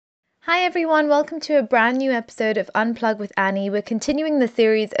Hi everyone, welcome to a brand new episode of Unplug with Annie. We're continuing the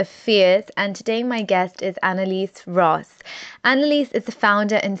series of fears, and today my guest is Annalise Ross. Annalise is the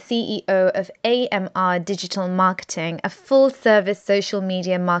founder and CEO of AMR Digital Marketing, a full-service social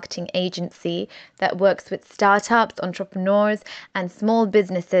media marketing agency that works with startups, entrepreneurs, and small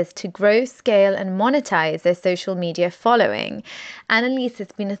businesses to grow, scale, and monetize their social media following. Annalise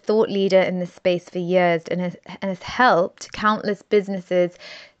has been a thought leader in this space for years and has helped countless businesses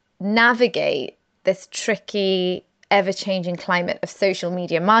navigate this tricky, ever changing climate of social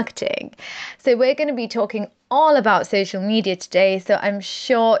media marketing. So, we're going to be talking all about social media today. So, I'm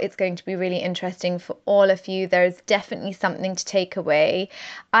sure it's going to be really interesting for all of you. There's definitely something to take away.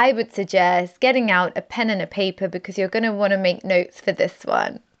 I would suggest getting out a pen and a paper because you're going to want to make notes for this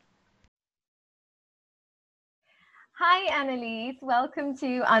one. Hi, Annalise. Welcome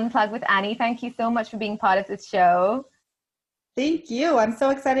to Unplug with Annie. Thank you so much for being part of this show. Thank you. I'm so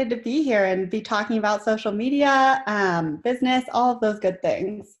excited to be here and be talking about social media, business, all of those good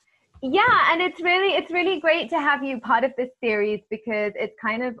things. Yeah, and it's really great to have you part of this series because it's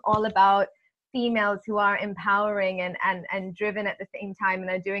kind of all about females who are empowering and driven at the same time and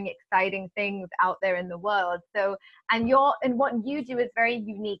are doing exciting things out there in the world. So and what you do is very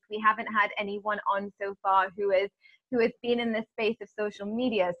unique. We haven't had anyone on so far who has been in the space of social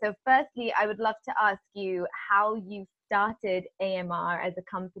media. So firstly, I would love to ask you how you started AMR as a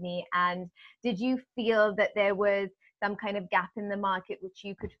company, and did you feel that there was some kind of gap in the market which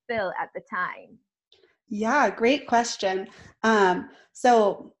you could fill at the time? Yeah, great question.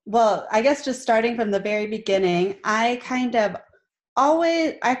 Well, I guess just starting from the very beginning, I kind of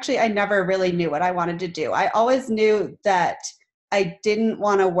I never really knew what I wanted to do. I always knew that I didn't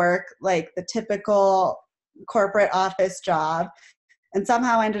want to work like the typical corporate office job. And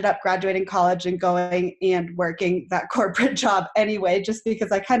somehow I ended up graduating college and going and working that corporate job anyway, just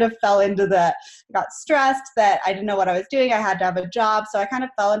because I kind of fell into got stressed that I didn't know what I was doing. I had to have a job. So I kind of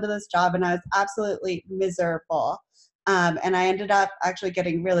fell into this job and I was absolutely miserable. And I ended up actually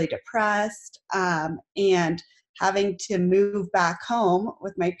getting really depressed and having to move back home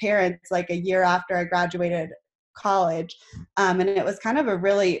with my parents like a year after I graduated college. And it was kind of a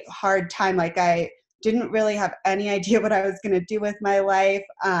really hard time. Like I didn't really have any idea what I was going to do with my life.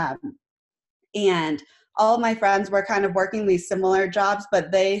 And all of my friends were kind of working these similar jobs,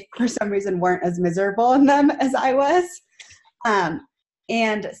 but they, for some reason, weren't as miserable in them as I was.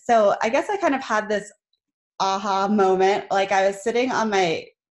 And so I guess I kind of had this aha moment. Like I was sitting on my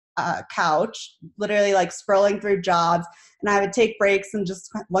couch, literally like scrolling through jobs, and I would take breaks and just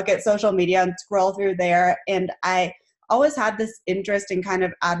look at social media and scroll through there. And I always had this interest and kind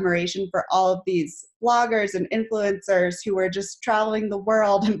of admiration for all of these bloggers and influencers who were just traveling the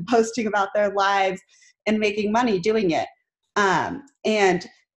world and posting about their lives and making money doing it. And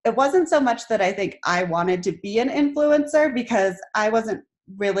it wasn't so much that I think I wanted to be an influencer because I wasn't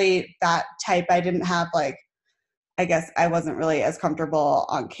really that type. I didn't have like I guess I wasn't really as comfortable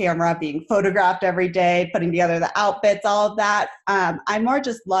on camera being photographed every day, putting together the outfits, all of that. I more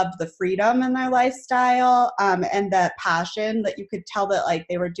just loved the freedom in their lifestyle and the passion that you could tell that like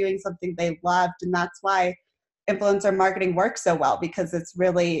they were doing something they loved. And that's why influencer marketing works so well, because it's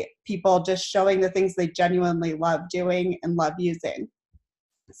really people just showing the things they genuinely love doing and love using.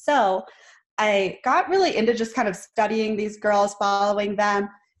 So I got really into just kind of studying these girls, following them.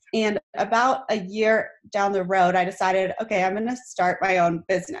 And about a year down the road, I decided, okay, I'm going to start my own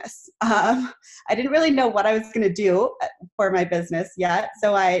business. I didn't really know what I was going to do for my business yet.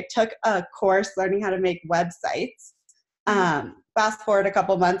 So I took a course learning how to make websites. Fast forward a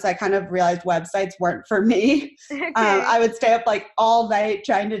couple months, I kind of realized websites weren't for me. Okay. I would stay up like all night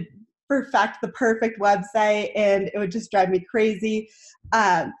trying to perfect the perfect website, and it would just drive me crazy.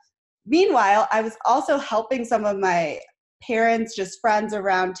 Meanwhile, I was also helping some of my parents, just friends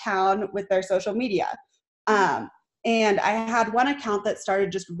around town with their social media. And I had one account that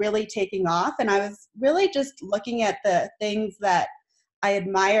started just really taking off. And I was really just looking at the things that I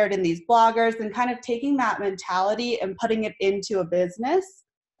admired in these bloggers and kind of taking that mentality and putting it into a business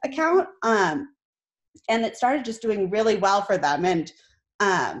account. And it started just doing really well for them. And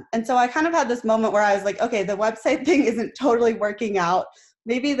so I kind of had this moment where I was like, okay, the website thing isn't totally working out.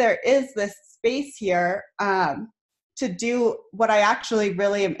 Maybe there is this space here to do what I actually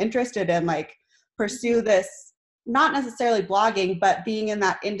really am interested in, like pursue this, not necessarily blogging, but being in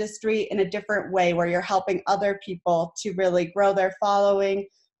that industry in a different way where you're helping other people to really grow their following,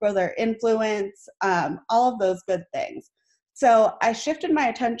 grow their influence, all of those good things. So I shifted my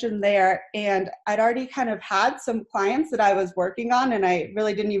attention there, and I'd already kind of had some clients that I was working on, and I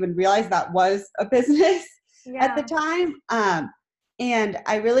really didn't even realize that was a business at the time. And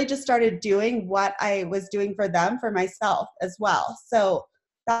I really just started doing what I was doing for them, for myself as well. So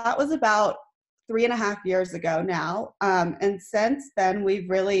that was about 3.5 years ago now. And since then, we've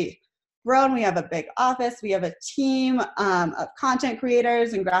really grown. We have a big office. We have a team of content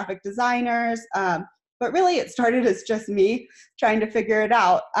creators and graphic designers. But really, it started as just me trying to figure it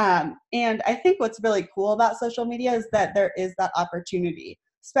out. And I think what's really cool about social media is that there is that opportunity,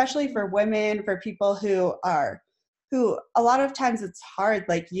 especially for women, for people who a lot of times it's hard.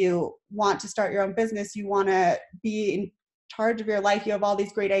 Like, you want to start your own business, you want to be in charge of your life, you have all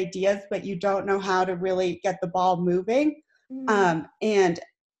these great ideas, but you don't know how to really get the ball moving. And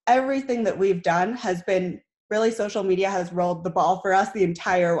everything that we've done has been really, social media has rolled the ball for us the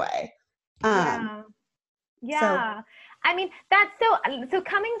entire way. Yeah. I mean, that's so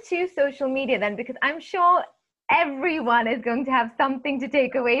coming to social media then, because I'm sure everyone is going to have something to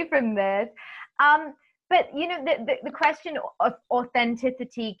take away from this. But, you know, the question of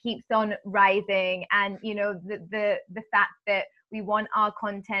authenticity keeps on rising, and, you know, the fact that we want our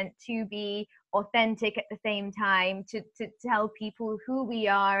content to be authentic at the same time, to tell people who we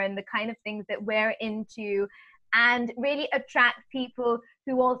are and the kind of things that we're into, and really attract people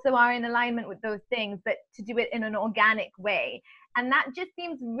who also are in alignment with those things, but to do it in an organic way. And that just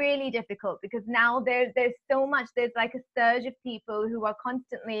seems really difficult, because now there's so much, there's like a surge of people who are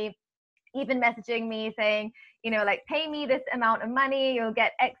constantly even messaging me saying, you know, like, pay me this amount of money, you'll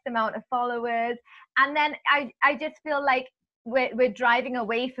get X amount of followers. And then I just feel like we're driving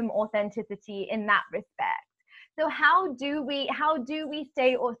away from authenticity in that respect. So how do we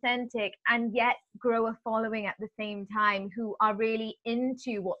stay authentic and yet grow a following at the same time who are really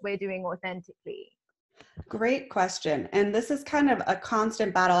into what we're doing authentically? Great question. And this is kind of a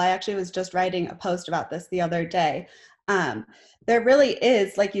constant battle. I actually was just writing a post about this the other day. There really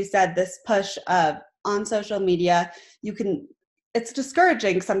is, like you said, this push of, on social media, it's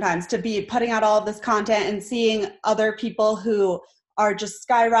discouraging sometimes to be putting out all of this content and seeing other people who are just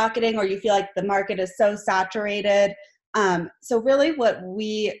skyrocketing, or you feel like the market is so saturated. So really what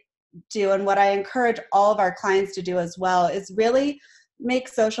we do, and what I encourage all of our clients to do as well, is really make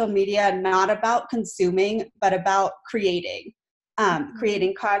social media not about consuming, but about creating,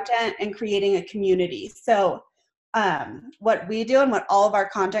 creating content and creating a community. So what we do, and what all of our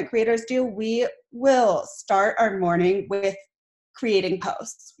content creators do, we will start our morning with creating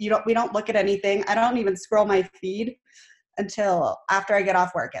posts. We don't look at anything. I don't even scroll my feed until after I get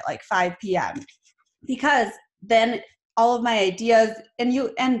off work at like 5 p.m. because then all of my ideas,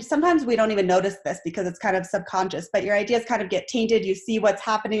 and sometimes we don't even notice this because it's kind of subconscious, but your ideas kind of get tainted. You see what's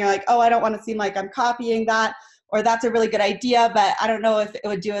happening. You're like, oh, I don't want to seem like I'm copying that, or that's a really good idea, but I don't know if it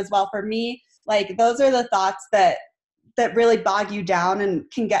would do as well for me. Like, those are the thoughts that really bog you down and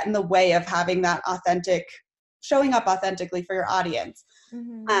can get in the way of having that showing up authentically for your audience.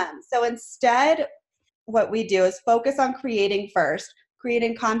 So instead, what we do is focus on creating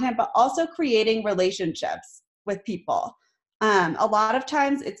content, but also creating relationships with people. A lot of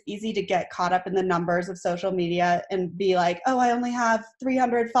times it's easy to get caught up in the numbers of social media and be like, oh, I only have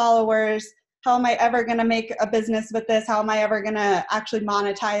 300 followers. How am I ever going to make a business with this? How am I ever going to actually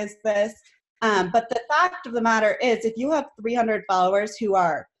monetize this? But the fact of the matter is, if you have 300 followers who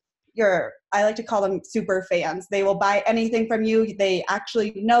are I like to call them super fans. They will buy anything from you. They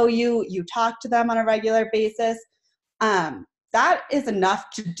actually know you. You talk to them on a regular basis. That is enough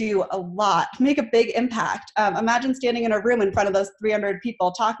to do a lot, to make a big impact. Imagine standing in a room in front of those 300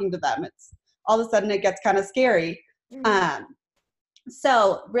 people talking to them. It's all of a sudden it gets kind of scary.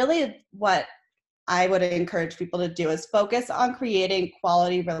 So really what I would encourage people to do is focus on creating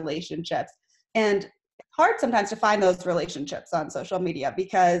quality relationships. And it's hard sometimes to find those relationships on social media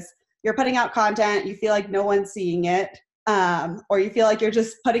because you're putting out content, you feel like no one's seeing it, or you feel like you're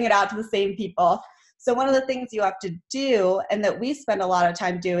just putting it out to the same people. So one of the things you have to do, and that we spend a lot of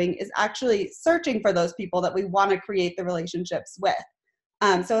time doing, is actually searching for those people that we want to create the relationships with.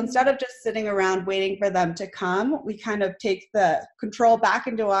 So instead of just sitting around waiting for them to come, we kind of take the control back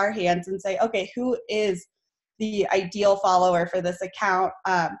into our hands and say, okay, who is the ideal follower for this account?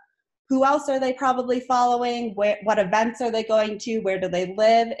 Who else are they probably following? What events are they going to? Where do they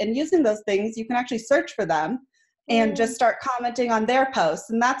live? And using those things, you can actually search for them and just start commenting on their posts.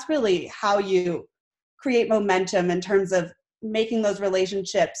 And that's really how you create momentum in terms of making those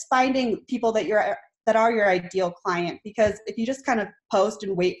relationships, finding people that are your ideal client. Because if you just kind of post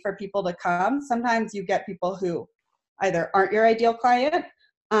and wait for people to come, sometimes you get people who either aren't your ideal client,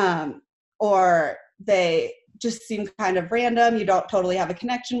 or they just seem kind of random. You don't totally have a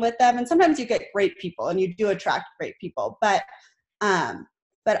connection with them. And sometimes you get great people, and you do attract great people. But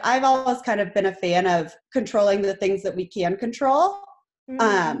I've always kind of been a fan of controlling the things that we can control,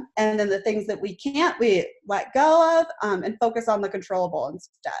 And then the things that we can't, we let go of, and focus on the controllable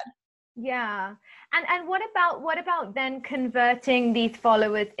instead. Yeah. And what about then converting these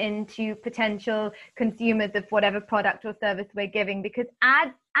followers into potential consumers of whatever product or service we're giving? Because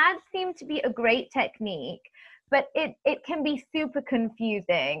ads seem to be a great technique, but it can be super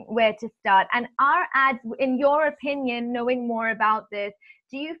confusing where to start. And are ads, in your opinion, knowing more about this,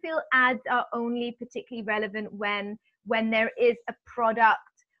 do you feel ads are only particularly relevant when there is a product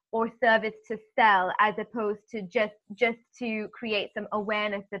or service to sell, as opposed to just to create some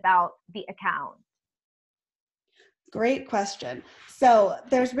awareness about the account? Great question. So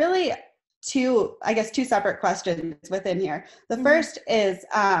there's really two separate questions within here. The first is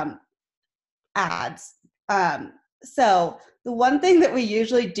ads. So the one thing that we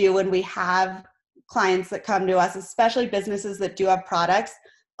usually do when we have clients that come to us, especially businesses that do have products,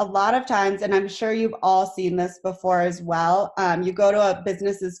 a lot of times, and I'm sure you've all seen this before as well, you go to a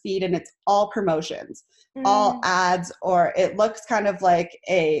business's feed and it's all promotions, all ads, or it looks kind of like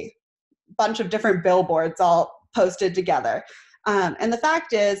a bunch of different billboards all posted together. And the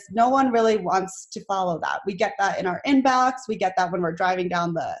fact is, no one really wants to follow that. We get that in our inbox. We get that when we're driving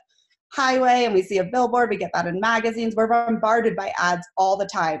down the highway and we see a billboard. We get that in magazines. We're bombarded by ads all the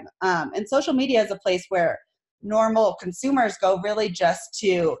time. And social media is a place where normal consumers go really just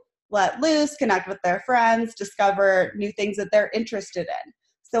to let loose, connect with their friends, discover new things that they're interested in.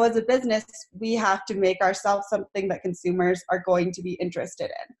 So as a business, we have to make ourselves something that consumers are going to be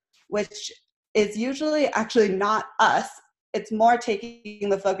interested in, which is usually actually not us. It's more taking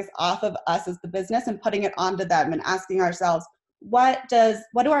the focus off of us as the business and putting it onto them and asking ourselves, what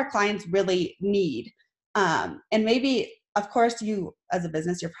do our clients really need? And maybe, of course, you as a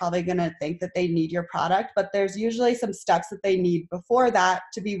business, you're probably going to think that they need your product, but there's usually some steps that they need before that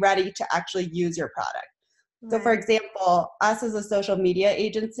to be ready to actually use your product. Right. So for example, us as a social media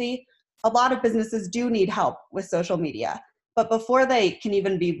agency, a lot of businesses do need help with social media. But before they can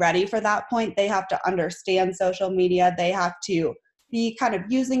even be ready for that point, they have to understand social media. They have to be kind of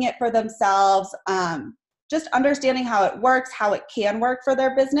using it for themselves, just understanding how it works, how it can work for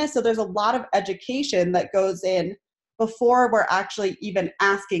their business. So there's a lot of education that goes in before we're actually even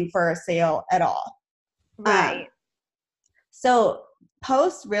asking for a sale at all. Right. So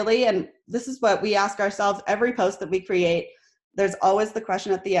posts really, and this is what we ask ourselves, every post that we create, there's always the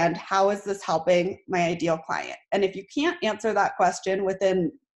question at the end, how is this helping my ideal client? And if you can't answer that question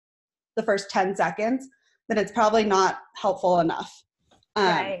within the first 10 seconds, then it's probably not helpful enough.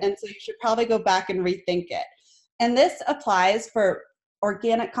 Right. And so you should probably go back and rethink it. And this applies for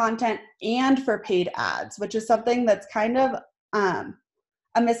organic content and for paid ads, which is something that's kind of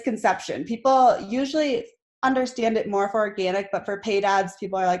a misconception. People usually understand it more for organic, but for paid ads,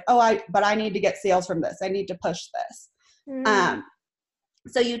 people are like, but I need to get sales from this. I need to push this.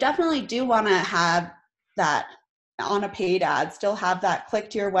 So you definitely do want to have that on a paid ad, still have that click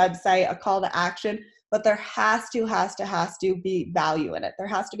to your website, a call to action, but there has to be value in it. There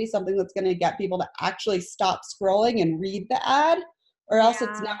has to be something that's going to get people to actually stop scrolling and read the ad, or else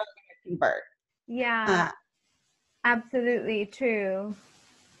it's never going to convert. Yeah, absolutely true.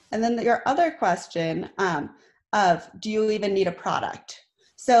 And then your other question of, do you even need a product?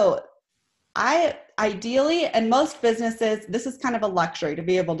 So ideally, and most businesses, this is kind of a luxury to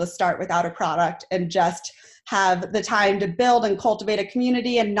be able to start without a product and just have the time to build and cultivate a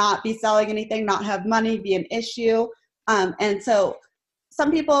community and not be selling anything, not have money be an issue. And so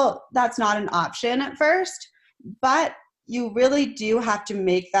some people, that's not an option at first, but you really do have to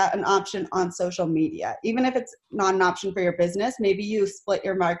make that an option on social media. Even if it's not an option for your business, maybe you split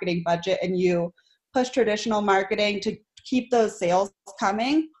your marketing budget and you push traditional marketing to keep those sales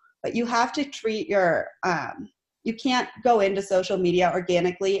coming. But you have to treat your, you can't go into social media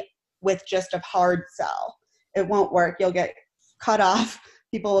organically with just a hard sell. It won't work. You'll get cut off.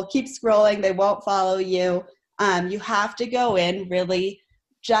 People will keep scrolling. They won't follow you. You have to go in really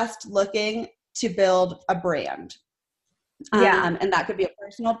just looking to build a brand. And that could be a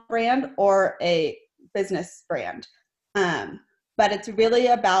personal brand or a business brand. But it's really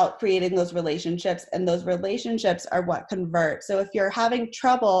about creating those relationships, and those relationships are what convert. So if you're having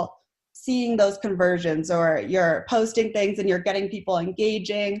trouble seeing those conversions, or you're posting things and you're getting people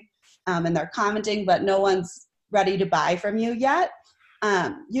engaging and they're commenting, but no one's ready to buy from you yet,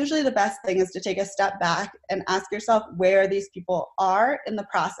 usually the best thing is to take a step back and ask yourself where these people are in the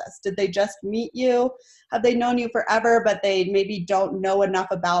process. Did they just meet you? Have they known you forever, but they maybe don't know enough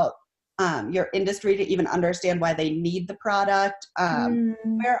about your industry to even understand why they need the product?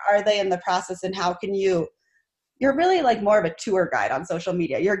 Where are they in the process, and how can you're really like more of a tour guide on social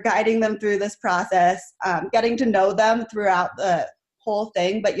media. You're guiding them through this process, getting to know them throughout the whole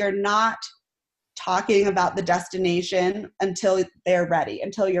thing, but you're not talking about the destination until they're ready,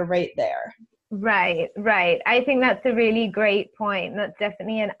 until you're right there. Right, right. I think that's a really great point. That's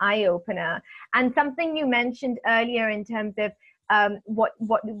definitely an eye opener. And something you mentioned earlier in terms of what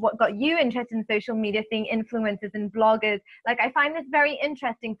got you interested in social media, seeing influencers and bloggers. Like, I find this very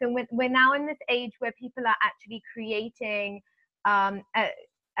interesting. So we're now in this age where people are actually creating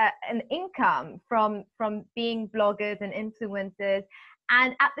an income from being bloggers and influencers.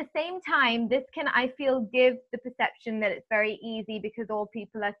 And at the same time, this can, I feel, give the perception that it's very easy because all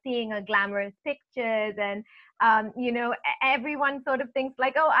people are seeing are glamorous pictures and, you know, everyone sort of thinks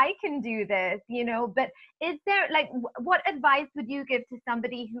like, oh, I can do this, you know. But is there, like, what advice would you give to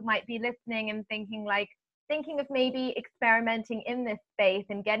somebody who might be listening and thinking of maybe experimenting in this space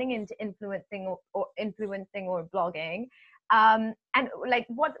and getting into influencing or blogging? And like,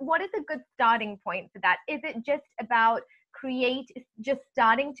 what is a good starting point for that? Is it just about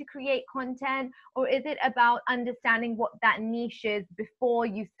starting to create content, or is it about understanding what that niche is before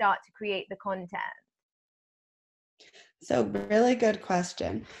you start to create the content? So really good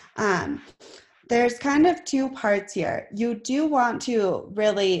question. There's kind of two parts here. You do want to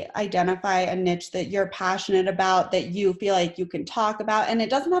really identify a niche that you're passionate about, that you feel like you can talk about, and it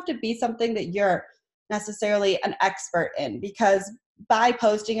doesn't have to be something that you're necessarily an expert in, because by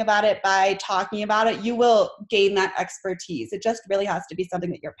posting about it, by talking about it, you will gain that expertise. It just really has to be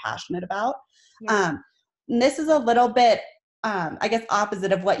something that you're passionate about. Yeah. And this is a little bit, I guess,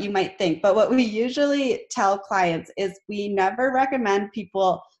 opposite of what you might think. But what we usually tell clients is we never recommend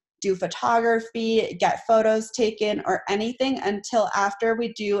people do photography, get photos taken, or anything until after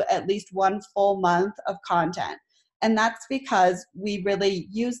we do at least one full month of content. And that's because we really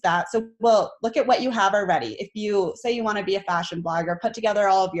use that. So we'll look at what you have already. If you say you want to be a fashion blogger, put together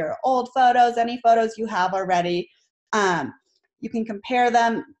all of your old photos, any photos you have already. You can compare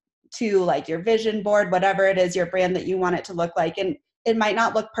them to like your vision board, whatever it is, your brand that you want it to look like. And it might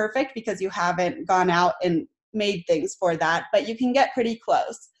not look perfect because you haven't gone out and made things for that, but you can get pretty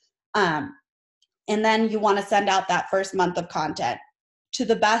close. And then you want to send out that first month of content to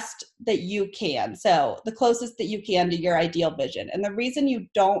the best that you can. So the closest that you can to your ideal vision. And the reason you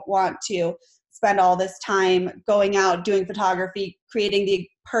don't want to spend all this time going out, doing photography, creating the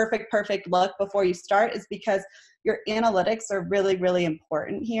perfect look before you start is because your analytics are really, really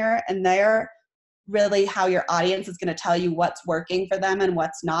important here. And they're really how your audience is going to tell you what's working for them and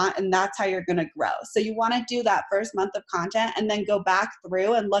what's not. And that's how you're going to grow. So you want to do that first month of content and then go back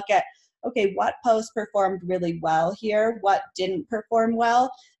through and look at, okay, what post performed really well here? What didn't perform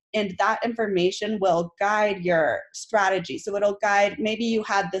well? And that information will guide your strategy. So it'll guide, maybe you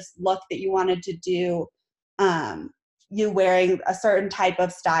had this look that you wanted to do, you wearing a certain type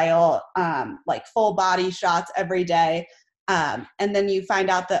of style, like full body shots every day. And then you find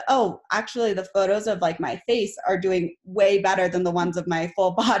out that, oh, actually the photos of like my face are doing way better than the ones of my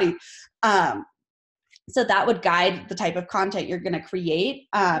full body. So that would guide the type of content you're going to create.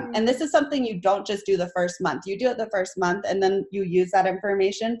 And this is something you don't just do the first month. You do it the first month, and then you use that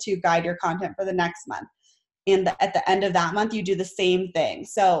information to guide your content for the next month. And at the end of that month, you do the same thing.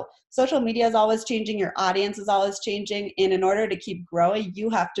 So social media is always changing. Your audience is always changing. And in order to keep growing, you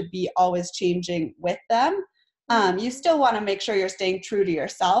have to be always changing with them. You still want to make sure you're staying true to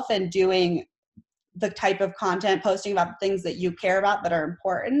yourself and doing the type of content, posting about the things that you care about that are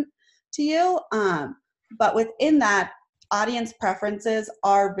important to you. But within that, audience preferences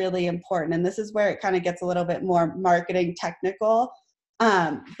are really important. And this is where it kind of gets a little bit more marketing technical.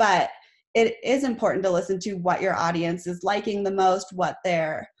 But it is important to listen to what your audience is liking the most, what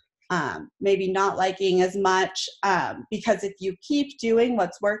they're maybe not liking as much. Because if you keep doing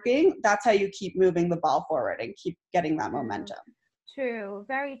what's working, that's how you keep moving the ball forward and keep getting that momentum. True,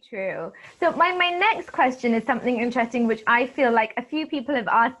 very true. So my next question is something interesting, which I feel like a few people have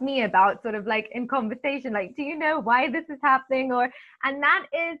asked me about, sort of like in conversation, like, do you know why this is happening? And that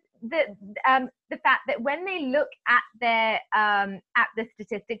is the fact that when they look at at the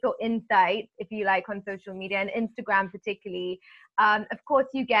statistics or insights, if you like, on social media and Instagram particularly, of course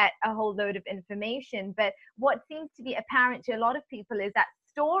you get a whole load of information, but what seems to be apparent to a lot of people is that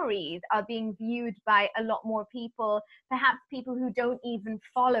stories are being viewed by a lot more people, perhaps people who don't even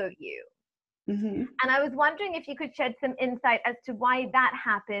follow you. Mm-hmm. And I was wondering if you could shed some insight as to why that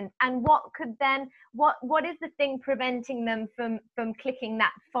happened, and what is the thing preventing them from clicking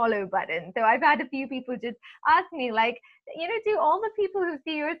that follow button. So I've had a few people just ask me, like, do all the people who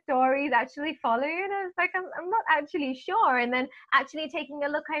see your stories actually follow you? And I was like, I'm not actually sure. And then actually taking a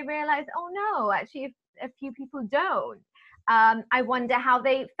look, I realized, oh no, actually a few people don't. I wonder how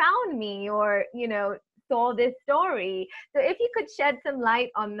they found me, or saw this story. So if you could shed some light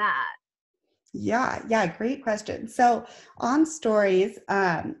on that. Yeah, great question. So on stories,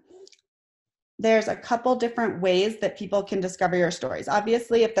 there's a couple different ways that people can discover your stories.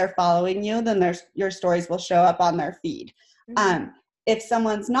 Obviously, if they're following you, then your stories will show up on their feed. If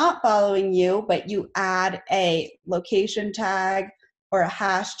someone's not following you, but you add a location tag or a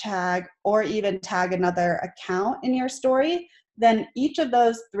hashtag, or even tag another account in your story, then each of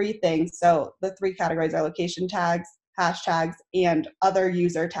those three things, so the three categories are location tags, hashtags, and other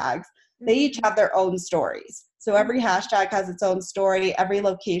user tags, they each have their own stories. So every hashtag has its own story, every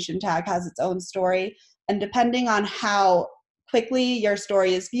location tag has its own story, and depending on how quickly your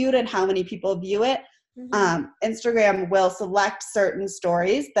story is viewed and how many people view it, Instagram will select certain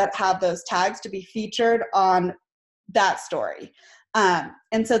stories that have those tags to be featured on that story.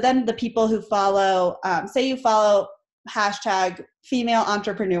 And so then the people who follow, say you follow hashtag female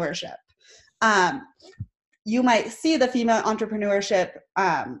entrepreneurship, you might see the female entrepreneurship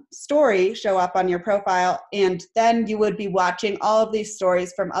story show up on your profile, and then you would be watching all of these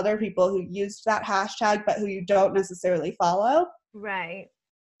stories from other people who used that hashtag but who you don't necessarily follow. Right.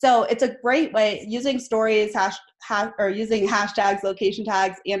 So it's a great way, using stories, or using hashtags, location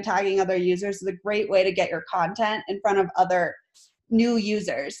tags, and tagging other users is a great way to get your content in front of other new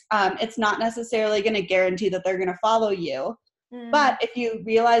users. It's not necessarily going to guarantee that they're going to follow you. But if you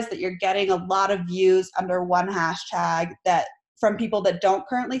realize that you're getting a lot of views under one hashtag that from people that don't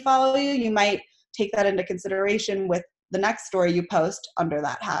currently follow you, you might take that into consideration with the next story you post under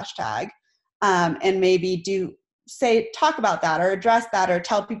that hashtag, and maybe talk about that or address that or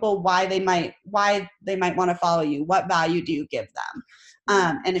tell people why they might want to follow you. What value do you give them?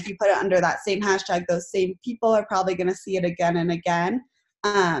 And if you put it under that same hashtag, those same people are probably going to see it again and again.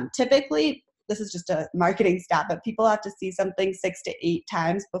 Typically, this is just a marketing stat, but people have to see something 6 to 8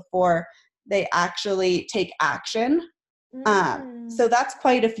 times before they actually take action. So that's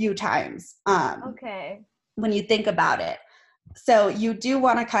quite a few times. When you think about it. So you do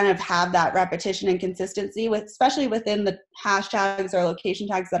want to kind of have that repetition and consistency especially within the hashtags or location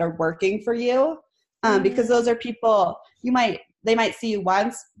tags that are working for you. Because those are people they might see you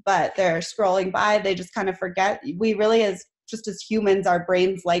once, but they're scrolling by, they just kind of forget. We really, as humans, our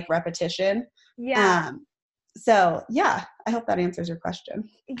brains like repetition. Yeah. So yeah, I hope that answers your question.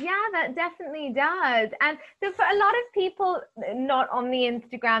 Yeah, that definitely does. And so for a lot of people not on the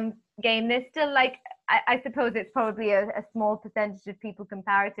Instagram game, there's still I suppose it's probably a small percentage of people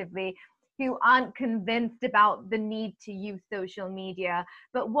comparatively who aren't convinced about the need to use social media.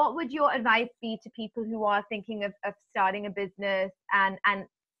 But what would your advice be to people who are thinking of starting a business and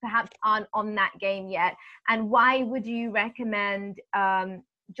perhaps aren't on that game yet? And why would you recommend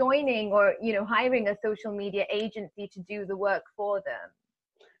joining or hiring a social media agency to do the work for them?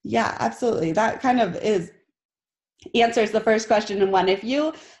 Yeah, absolutely. That kind of answers the first question in one. If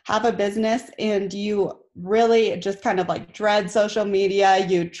you have a business and you really just kind of dread social media,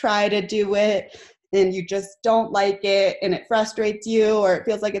 you try to do it and you just don't like it and it frustrates you or it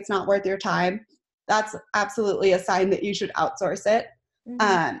feels like it's not worth your time, that's absolutely a sign that you should outsource it.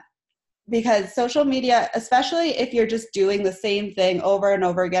 Because social media, especially if you're just doing the same thing over and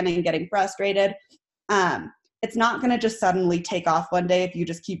over again and getting frustrated, it's not going to just suddenly take off one day if you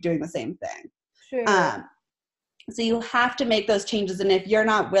just keep doing the same thing. Sure. So you have to make those changes. And if you're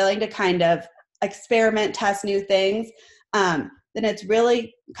not willing to kind of experiment, test new things, then it's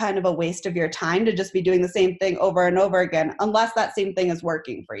really kind of a waste of your time to just be doing the same thing over and over again, unless that same thing is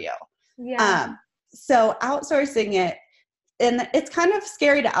working for you. Yeah. So outsourcing it, and it's kind of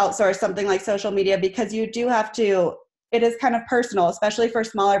scary to outsource something like social media because you do have to, it is kind of personal, especially for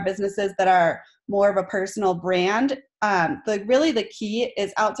smaller businesses that are more of a personal brand. The key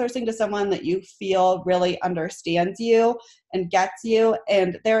is outsourcing to someone that you feel really understands you and gets you,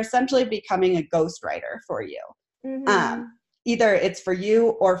 and they're essentially becoming a ghostwriter for you. Either it's for you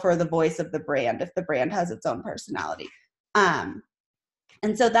or for the voice of the brand, if the brand has its own personality. And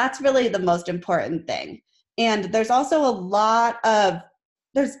so that's really the most important thing. And there's also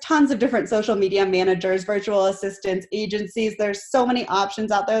there's tons of different social media managers, virtual assistants, agencies. There's so many options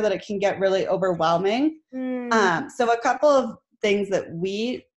out there that it can get really overwhelming. So a couple of things that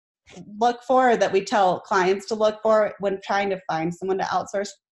we look for, that we tell clients to look for when trying to find someone to outsource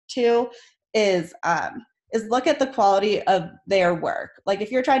to, is look at the quality of their work. Like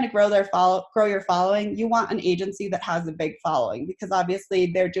if you're trying to grow your following, you want an agency that has a big following because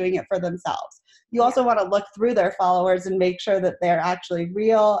obviously they're doing it for themselves. You also want to look through their followers and make sure that they're actually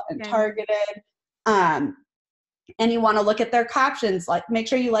real and targeted. And you want to look at their captions, make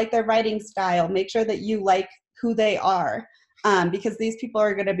sure you like their writing style, make sure that you like who they are, because these people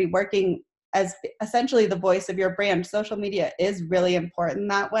are going to be working as essentially the voice of your brand. Social media is really important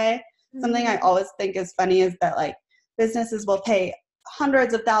that way. Something I always think is funny is that like businesses will pay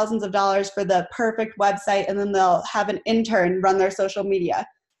hundreds of thousands of dollars for the perfect website, and then they'll have an intern run their social media.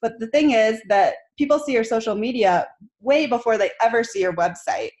 But the thing is that people see your social media way before they ever see your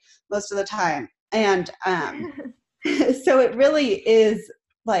website most of the time. And so it really is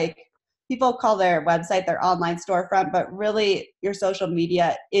like, people call their website their online storefront, but really your social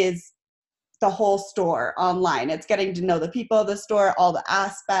media is the whole store online. It's getting to know the people of the store, all the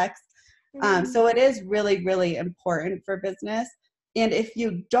aspects. So it is really, really important for business. And if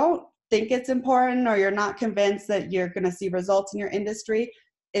you don't think it's important, or you're not convinced that you're going to see results in your industry,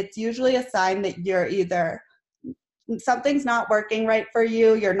 it's usually a sign that you're either something's not working right for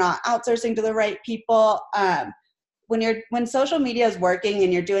you, you're not outsourcing to the right people. When social media is working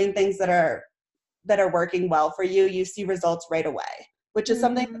and you're doing things that are working well for you, you see results right away, which is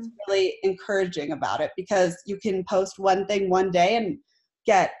something that's really encouraging about it, because you can post one thing one day and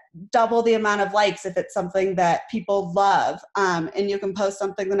get double the amount of likes if it's something that people love. And you can post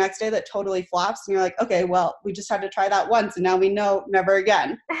something the next day that totally flops, and you're like, okay, well, we just had to try that once, and now we know never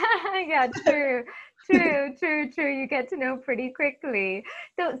again. Yeah, true. You get to know pretty quickly.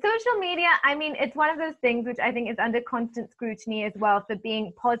 So social media, I mean, it's one of those things which I think is under constant scrutiny as well, for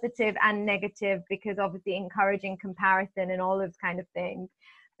being positive and negative, because obviously encouraging comparison and all those kind of things.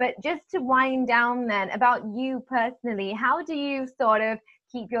 But just to wind down then, about you personally, how do you sort of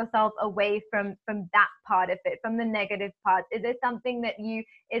keep yourself away from that part of it, from the negative part? Is it something that is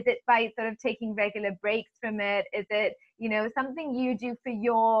it by sort of taking regular breaks from it? Is it, something you do for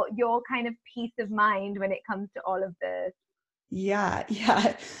your kind of peace of mind when it comes to all of this? Yeah.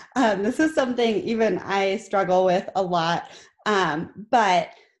 This is something even I struggle with a lot. But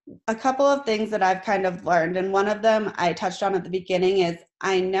a couple of things that I've kind of learned, and one of them I touched on at the beginning, is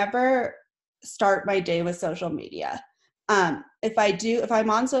I never start my day with social media. If I'm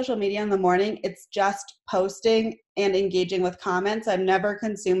on social media in the morning, it's just posting and engaging with comments. I'm never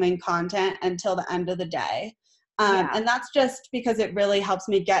consuming content until the end of the day. And that's just because it really helps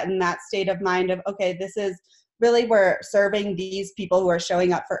me get in that state of mind of, okay, this is really, we're serving these people who are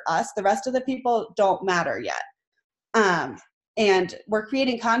showing up for us. The rest of the people don't matter yet. And we're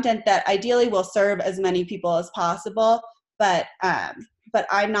creating content that ideally will serve as many people as possible. But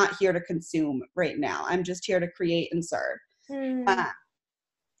I'm not here to consume right now. I'm just here to create and serve.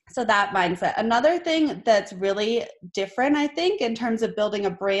 So that mindset. Another thing that's really different, I think, in terms of building a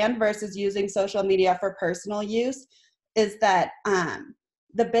brand versus using social media for personal use, is that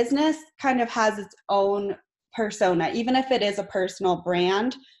the business kind of has its own persona. Even if it is a personal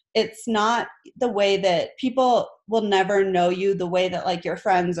brand, it's not the way that people will never know you the way that like your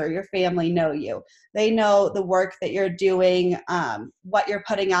friends or your family know you. They know the work that you're doing, what you're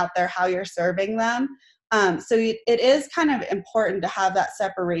putting out there, how you're serving them. So it is kind of important to have that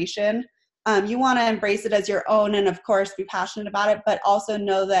separation. You want to embrace it as your own, and of course be passionate about it, but also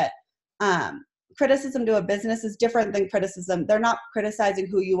know that criticism to a business is different than criticism. They're not criticizing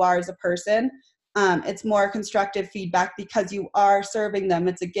who you are as a person. It's more constructive feedback because you are serving them.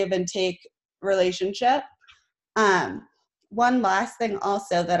 It's a give and take relationship. One last thing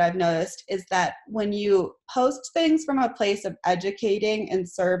also that I've noticed is that when you post things from a place of educating and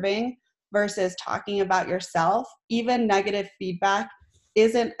serving versus talking about yourself, even negative feedback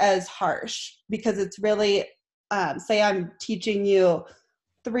isn't as harsh, because it's really, say I'm teaching you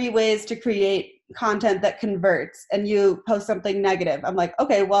 3 ways to create content that converts, and you post something negative. I'm like,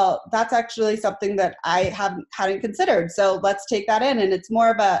 okay, well, that's actually something that I hadn't considered. So let's take that in. And it's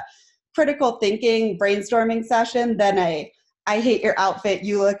more of a critical thinking brainstorming session than I hate your outfit,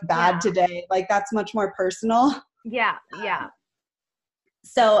 you look bad today. Like, that's much more personal. Yeah.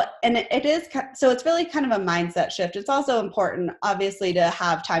 So it's really kind of a mindset shift. It's also important, obviously, to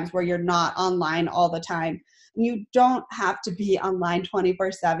have times where you're not online all the time. You don't have to be online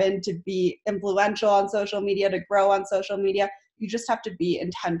 24/7 to be influential on social media, to grow on social media. You just have to be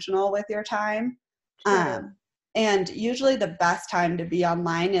intentional with your time. And usually the best time to be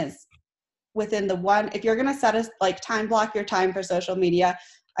online is within if you're going to time block your time for social media,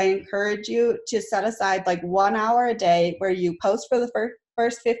 I encourage you to set aside like 1 hour a day where you post for the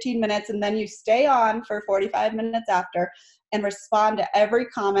first 15 minutes, and then you stay on for 45 minutes after and respond to every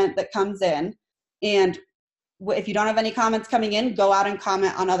comment that comes in. And if you don't have any comments coming in, go out and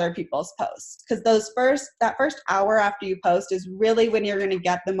comment on other people's posts, because that first hour after you post is really when you're going to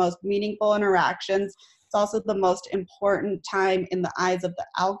get the most meaningful interactions. It's also the most important time in the eyes of the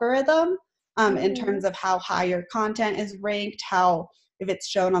algorithm, in terms of how high your content is ranked, if it's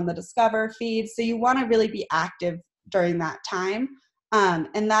shown on the Discover feed. So you want to really be active during that time.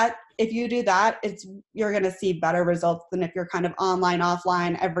 And that if you do that, you're going to see better results than if you're kind of online,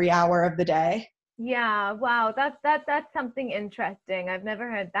 offline every hour of the day. Yeah, wow, that's something interesting. I've never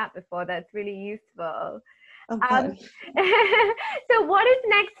heard that before. That's really useful. Oh, Um, good. so what is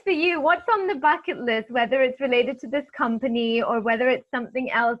next for you? What's on the bucket list, whether it's related to this company or whether it's something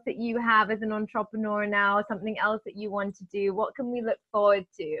else that you have as an entrepreneur now, something else that you want to do? What can we look forward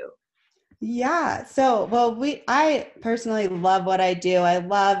to? Yeah. So, well, I personally love what I do. I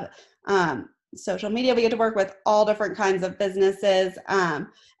love social media. We get to work with all different kinds of businesses.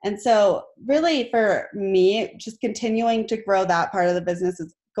 And so really for me, just continuing to grow that part of the business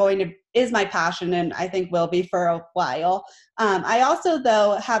is my passion, and I think will be for a while. I also,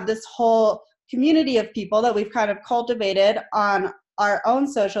 though, have this whole community of people that we've kind of cultivated on our own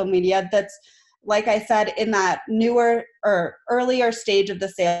social media that's, like I said, in that newer or earlier stage of the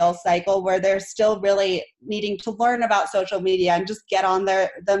sales cycle where they're still really needing to learn about social media and just get on there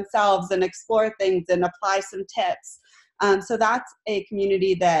themselves and explore things and apply some tips. So that's a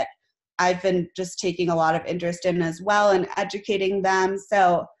community that I've been just taking a lot of interest in as well and educating them.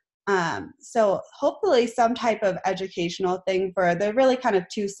 So hopefully some type of educational thing they're really kind of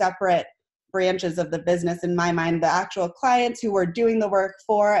two separate branches of the business in my mind, the actual clients who we're doing the work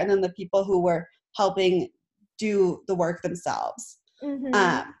for, and then the people who were helping do the work themselves.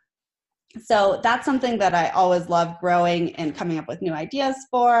 Mm-hmm. So that's something that I always love growing and coming up with new ideas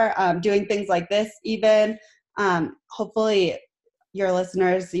for, doing things like this even. Hopefully your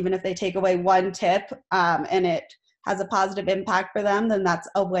listeners, even if they take away one tip and it has a positive impact for them, then that's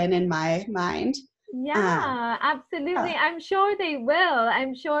a win in my mind. Yeah, absolutely. Yeah. I'm sure they will.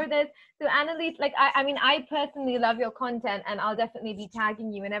 I'm sure that so Annalise, like I mean, I personally love your content and I'll definitely be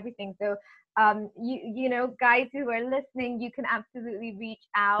tagging you and everything. So you know, guys who are listening, you can absolutely reach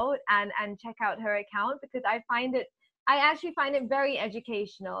out and check out her account because I actually find it very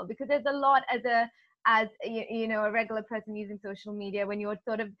educational because there's a lot as you know, a regular person using social media when you're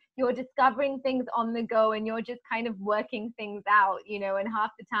discovering things on the go and you're just kind of working things out, you know, and half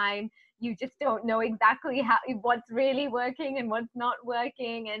the time you just don't know exactly what's really working and what's not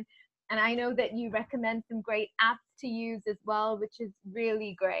working. And I know that you recommend some great apps to use as well, which is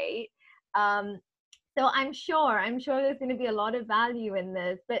really great. um, so I'm sure there's going to be a lot of value in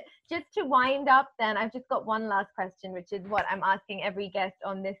this. But just to wind up then, I've just got one last question, which is what I'm asking every guest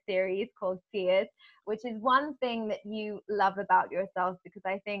on this series called Fierce, which is one thing that you love about yourself, because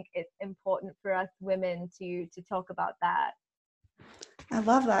I think it's important for us women to talk about that. I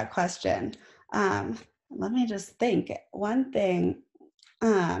love that question. Um, Let me just think. One thing,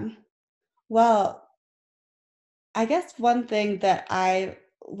 um, well, I guess one thing that I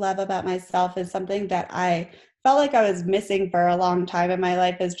love about myself is something that I felt like I was missing for a long time in my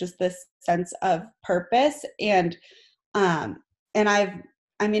life is just this sense of purpose. Um, and I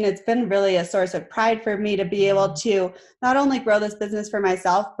mean, it's been really a source of pride for me to be able to not only grow this business for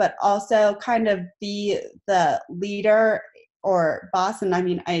myself, but also kind of be the leader or boss. And I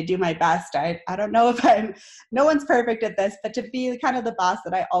mean, I do my best. I don't know if no one's perfect at this, but to be kind of the boss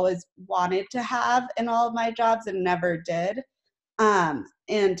that I always wanted to have in all of my jobs and never did.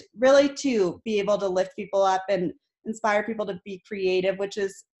 And really to be able to lift people up and inspire people to be creative,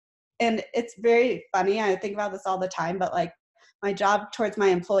 and it's very funny. I think about this all the time, but like my job towards my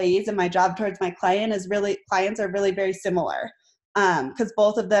employees and my job towards my clients are really very similar. Because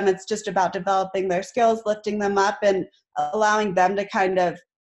both of them, it's just about developing their skills, lifting them up, and allowing them to kind of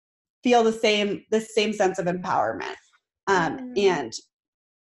feel this same sense of empowerment. Mm-hmm. And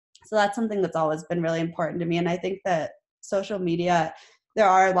so that's something that's always been really important to me. And I think that social media, there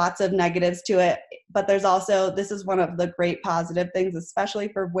are lots of negatives to it, but this is one of the great positive things, especially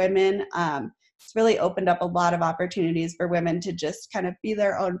for women. It's really opened up a lot of opportunities for women to just kind of be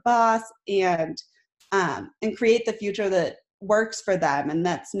their own boss and create the future that works for them and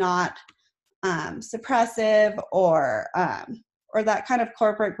that's not suppressive or that kind of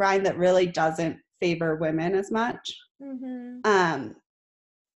corporate grind that really doesn't favor women as much. Mm-hmm. Um,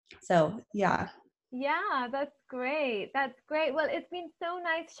 so yeah. Yeah, that's great. That's great. Well, it's been so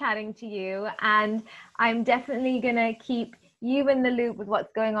nice chatting to you, and I'm definitely gonna keep you in the loop with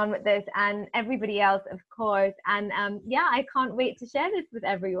what's going on with this and everybody else, of course. And yeah, I can't wait to share this with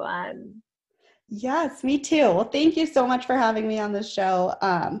everyone. Yes, me too. Well, thank you so much for having me on the show.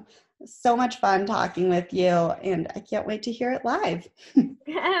 So much fun talking with you, and I can't wait to hear it live.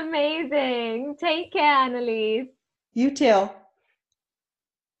 Amazing. Take care, Annalise. You too.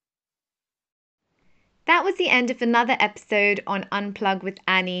 That was the end of another episode on Unplug with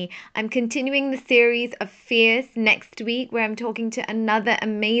Annie. I'm continuing the series of Fierce next week, where I'm talking to another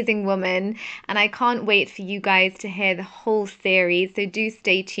amazing woman, and I can't wait for you guys to hear the whole series, so do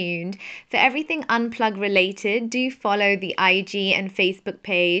stay tuned. For everything Unplug related, do follow the IG and Facebook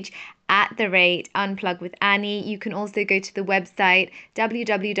page at the rate Unplug with Annie. You can also go to the website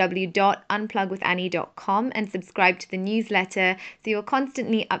www.unplugwithannie.com and subscribe to the newsletter so you're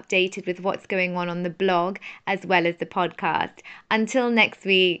constantly updated with what's going on the blog as well as the podcast. Until next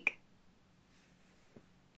week.